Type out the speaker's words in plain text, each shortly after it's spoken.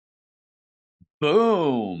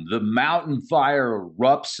Boom! The mountain fire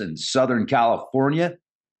erupts in Southern California.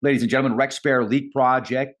 Ladies and gentlemen, Rex Bear Leak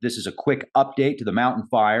Project. This is a quick update to the mountain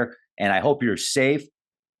fire, and I hope you're safe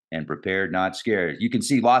and prepared, not scared. You can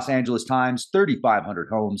see Los Angeles Times, 3,500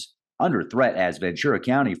 homes under threat as Ventura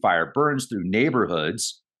County fire burns through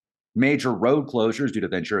neighborhoods. Major road closures due to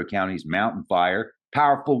Ventura County's mountain fire.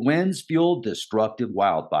 Powerful winds fueled destructive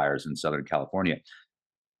wildfires in Southern California.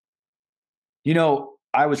 You know,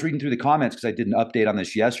 I was reading through the comments because I did an update on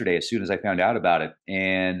this yesterday as soon as I found out about it.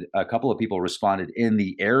 And a couple of people responded in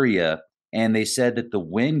the area, and they said that the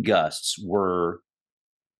wind gusts were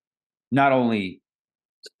not only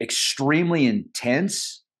extremely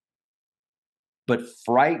intense, but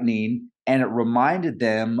frightening. And it reminded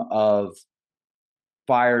them of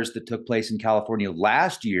fires that took place in California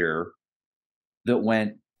last year that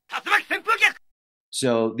went.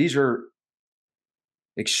 So these are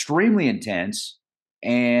extremely intense.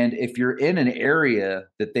 And if you're in an area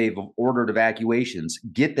that they've ordered evacuations,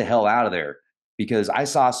 get the hell out of there, because I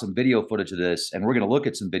saw some video footage of this, and we're going to look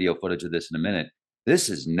at some video footage of this in a minute. This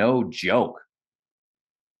is no joke.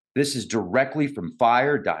 This is directly from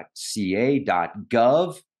fire.ca.gov.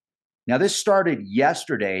 Now, this started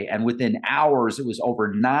yesterday, and within hours, it was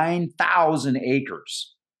over 9,000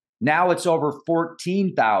 acres. Now it's over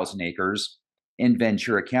 14,000 acres in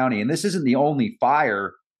Ventura County. And this isn't the only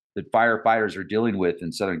fire that firefighters are dealing with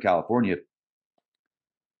in Southern California.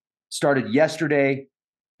 Started yesterday.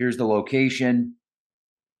 Here's the location.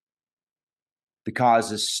 The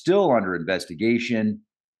cause is still under investigation.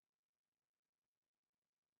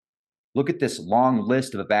 Look at this long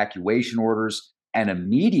list of evacuation orders. An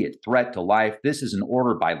immediate threat to life. This is an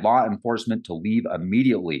order by law enforcement to leave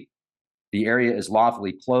immediately. The area is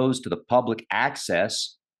lawfully closed to the public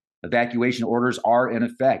access. Evacuation orders are in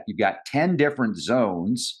effect. You've got 10 different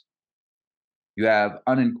zones. You have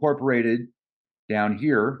unincorporated down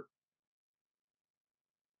here.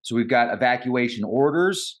 So we've got evacuation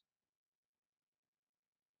orders,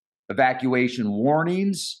 evacuation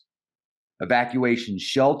warnings, evacuation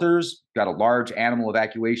shelters. Got a large animal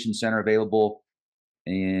evacuation center available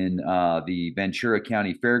in the Ventura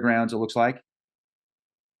County Fairgrounds, it looks like.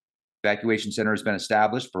 Evacuation center has been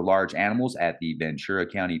established for large animals at the Ventura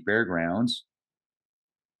County Fairgrounds.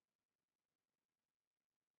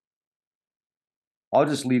 I'll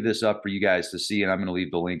just leave this up for you guys to see, and I'm going to leave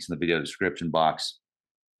the links in the video description box.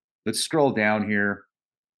 Let's scroll down here.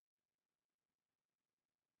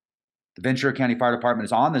 The Ventura County Fire Department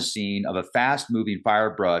is on the scene of a fast-moving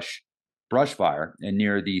brush fire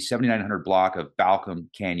near the 7900 block of Balcom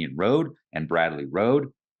Canyon Road and Bradley Road.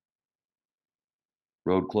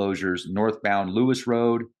 Road closures: northbound Lewis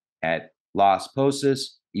Road at Las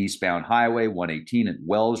Posas, eastbound Highway 118 at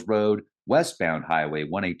Wells Road, westbound Highway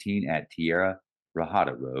 118 at Tierra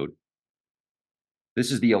Rajada Road.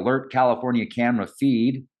 This is the Alert California camera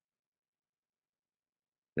feed.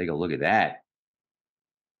 Take a look at that.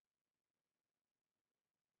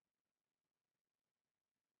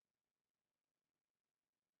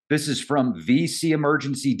 This is from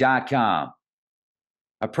vcemergency.com.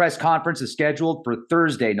 A press conference is scheduled for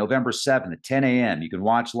Thursday, November 7th at 10 a.m. You can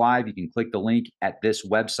watch live. You can click the link at this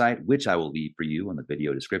website, which I will leave for you in the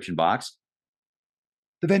video description box.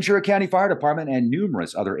 The Ventura County Fire Department and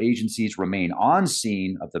numerous other agencies remain on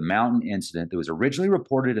scene of the mountain incident that was originally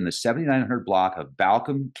reported in the 7900 block of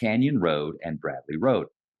Balcom Canyon Road and Bradley Road.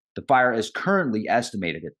 The fire is currently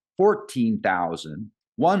estimated at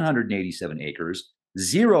 14,187 acres,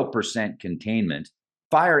 0% containment.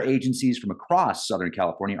 Fire agencies from across Southern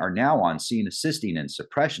California are now on scene assisting in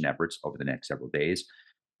suppression efforts over the next several days.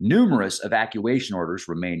 Numerous evacuation orders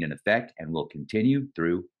remain in effect and will continue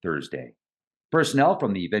through Thursday. Personnel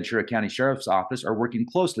from the Ventura County Sheriff's Office are working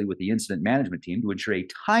closely with the incident management team to ensure a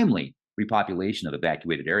timely repopulation of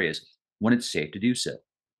evacuated areas when it's safe to do so.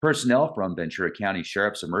 Personnel from Ventura County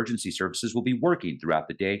Sheriff's Emergency Services will be working throughout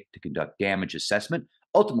the day to conduct damage assessment,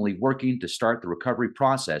 ultimately working to start the recovery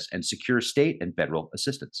process and secure state and federal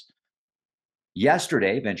assistance.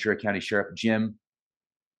 Yesterday, Ventura County Sheriff Jim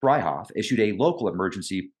Fryhoff issued a local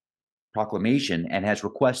emergency proclamation and has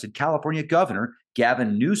requested California Governor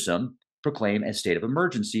Gavin Newsom proclaim a state of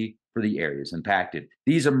emergency for the areas impacted.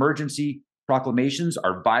 These emergency proclamations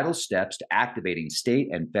are vital steps to activating state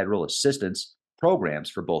and federal assistance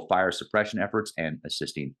programs for both fire suppression efforts and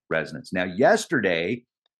assisting residents. Now, yesterday,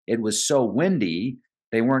 it was so windy,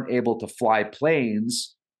 they weren't able to fly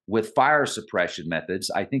planes with fire suppression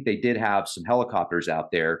methods. I think they did have some helicopters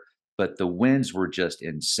out there, but the winds were just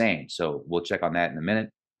insane. So we'll check on that in a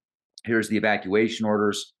minute. Here's the evacuation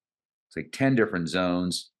orders. It's like 10 different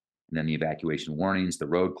zones, and then the evacuation warnings, the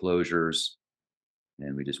road closures,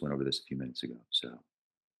 And we just went over this a few minutes ago. So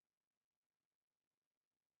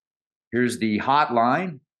here's the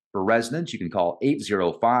hotline for residents. You can call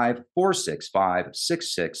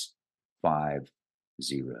 805-465-6650.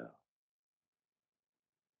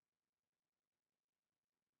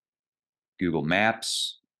 Google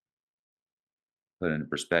Maps, put it into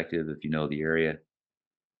perspective if you know the area.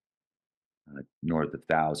 North of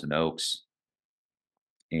Thousand Oaks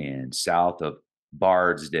and south of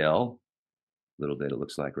Bardsdale. A little bit, it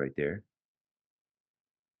looks like right there.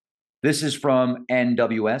 This is from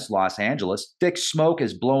NWS, Los Angeles. Thick smoke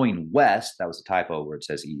is blowing west. That was a typo where it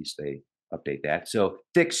says east. They update that. So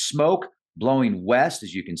thick smoke blowing west,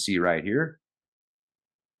 as you can see right here,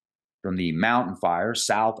 from the mountain fire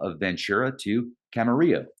south of Ventura to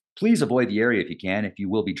Camarillo. Please avoid the area if you can, if you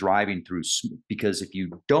will be driving through, because if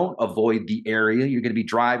you don't avoid the area, you're going to be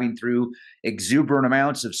driving through exuberant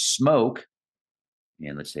amounts of smoke.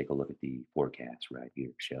 And let's take a look at the forecast right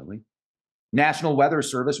here, shall we? National Weather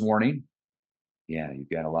Service warning. Yeah, you've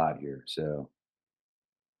got a lot here. So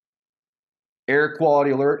air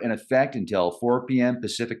quality alert in effect until 4 p.m.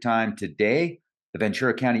 Pacific time today. The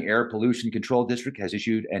Ventura County Air Pollution Control District has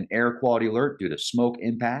issued an air quality alert due to smoke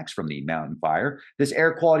impacts from the mountain fire. This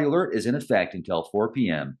air quality alert is in effect until 4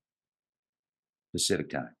 p.m. Pacific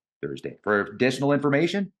time, Thursday. For additional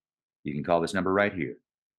information, you can call this number right here,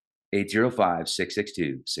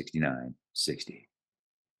 805-662-6960.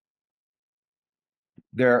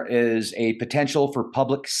 There is a potential for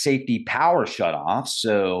public safety power shutoffs.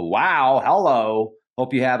 So, wow, hello.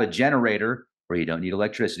 Hope you have a generator where you don't need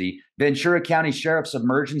electricity. Ventura County Sheriff's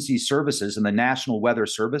Emergency Services and the National Weather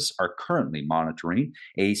Service are currently monitoring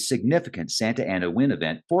a significant Santa Ana wind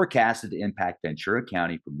event forecasted to impact Ventura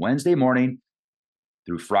County from Wednesday morning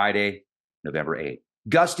through Friday, November 8th.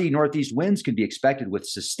 Gusty northeast winds can be expected with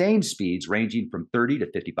sustained speeds ranging from 30 to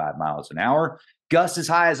 55 miles an hour. Gusts as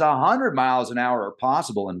high as 100 miles an hour are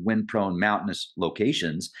possible in wind-prone mountainous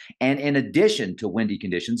locations. And in addition to windy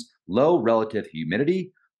conditions, low relative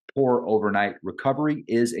humidity, poor overnight recovery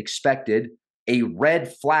is expected. A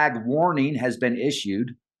red flag warning has been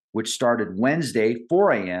issued, which started Wednesday,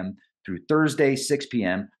 4 a.m. through Thursday, 6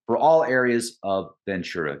 p.m. for all areas of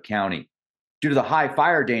Ventura County. Due to the high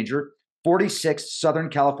fire danger, 46 Southern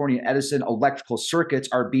California Edison electrical circuits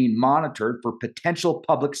are being monitored for potential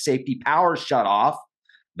public safety power shutoff.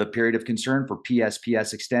 The period of concern for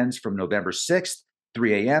PSPS extends from November 6th,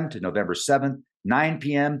 3 a.m. to November 7th, 9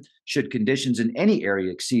 p.m. Should conditions in any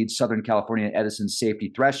area exceed Southern California Edison's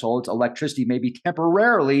safety thresholds, electricity may be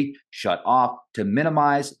temporarily shut off to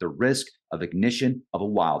minimize the risk of ignition of a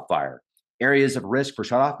wildfire. Areas of risk for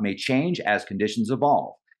shutoff may change as conditions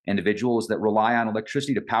evolve. Individuals that rely on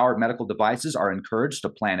electricity to power medical devices are encouraged to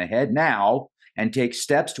plan ahead now and take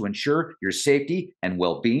steps to ensure your safety and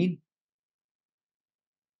well-being.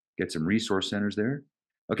 Get some resource centers there.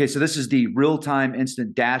 Okay, so this is the real-time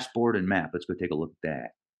incident dashboard and map. Let's go take a look at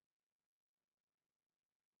that.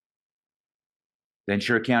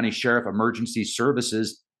 Ventura County Sheriff Emergency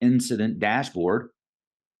Services Incident Dashboard.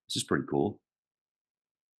 This is pretty cool.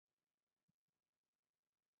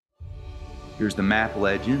 Here's the map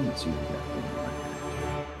legend. Let's see what we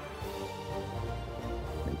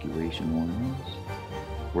got. Evacuation warnings.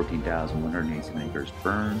 14,187 acres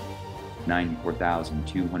burned.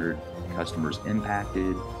 94,200 customers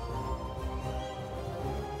impacted.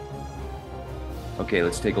 Okay,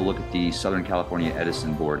 let's take a look at the Southern California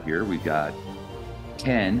Edison board here. We've got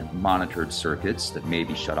 10 monitored circuits that may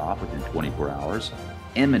be shut off within 24 hours.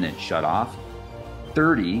 Imminent shut off.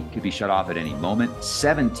 30 could be shut off at any moment.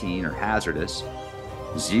 17 are hazardous.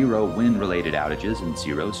 0 wind-related outages and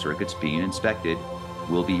 0 circuits being inspected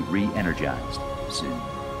will be re-energized soon.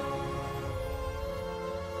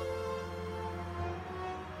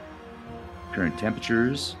 Current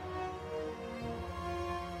temperatures.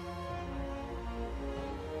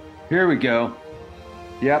 Here we go.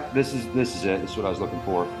 Yep, this is it. This is what I was looking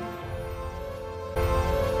for.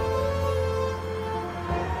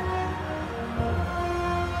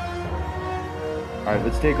 All right,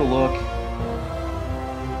 let's take a look. Looks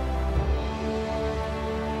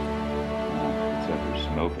like they're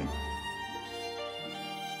smoking.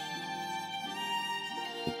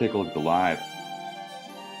 Let's take a look at the live.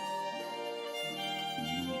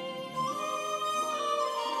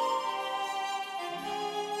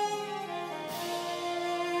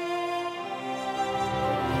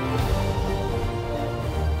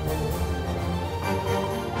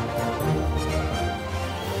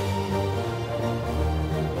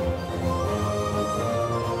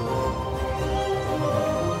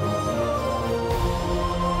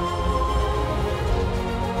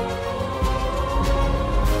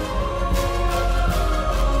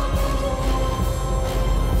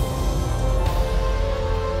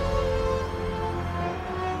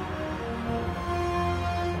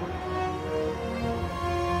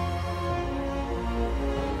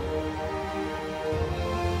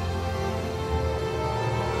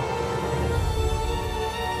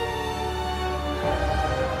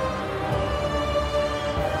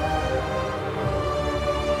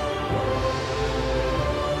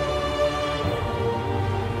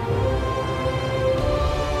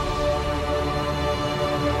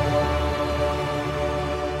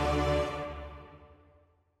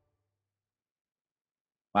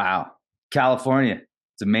 Wow. California.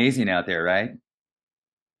 It's amazing out there, right?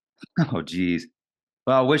 Oh, geez.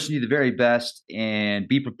 Well, wishing you the very best and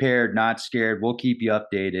be prepared, not scared. We'll keep you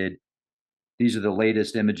updated. These are the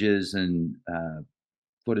latest images and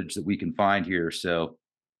footage that we can find here. So,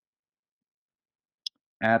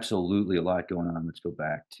 absolutely a lot going on. Let's go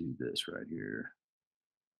back to this right here.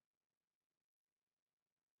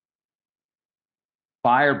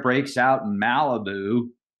 Fire breaks out in Malibu,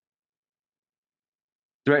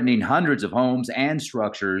 threatening hundreds of homes and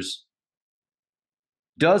structures.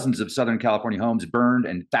 Dozens of Southern California homes burned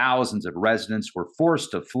and thousands of residents were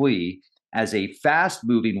forced to flee as a fast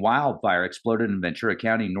moving wildfire exploded in Ventura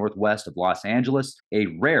County, northwest of Los Angeles. A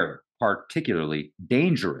rare, particularly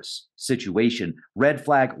dangerous situation. Red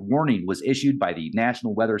flag warning was issued by the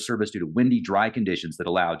National Weather Service due to windy, dry conditions that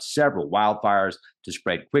allowed several wildfires to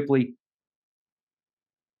spread quickly.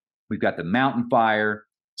 We've got the mountain fire.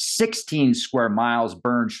 16 square miles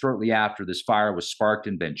burned shortly after this fire was sparked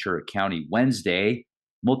in Ventura County Wednesday,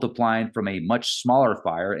 multiplying from a much smaller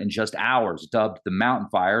fire in just hours. Dubbed the mountain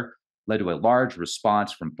fire, led to a large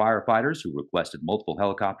response from firefighters who requested multiple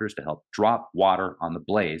helicopters to help drop water on the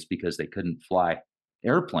blaze because they couldn't fly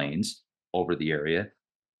airplanes over the area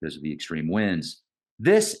because of the extreme winds.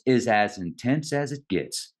 This is as intense as it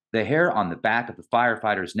gets. The hair on the back of the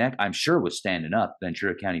firefighter's neck, I'm sure, was standing up,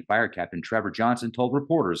 Ventura County Fire Captain Trevor Johnson told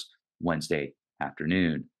reporters Wednesday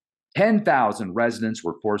afternoon. 10,000 residents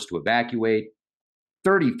were forced to evacuate.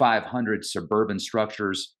 3,500 suburban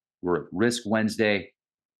structures were at risk Wednesday.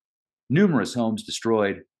 Numerous homes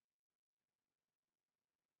destroyed.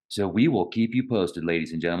 So we will keep you posted,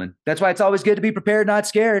 ladies and gentlemen. That's why it's always good to be prepared, not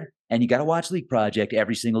scared. And you got to watch Leak Project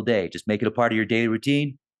every single day. Just make it a part of your daily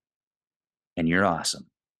routine, and you're awesome.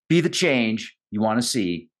 Be the change you want to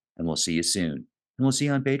see, and we'll see you soon. And we'll see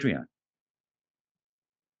you on Patreon.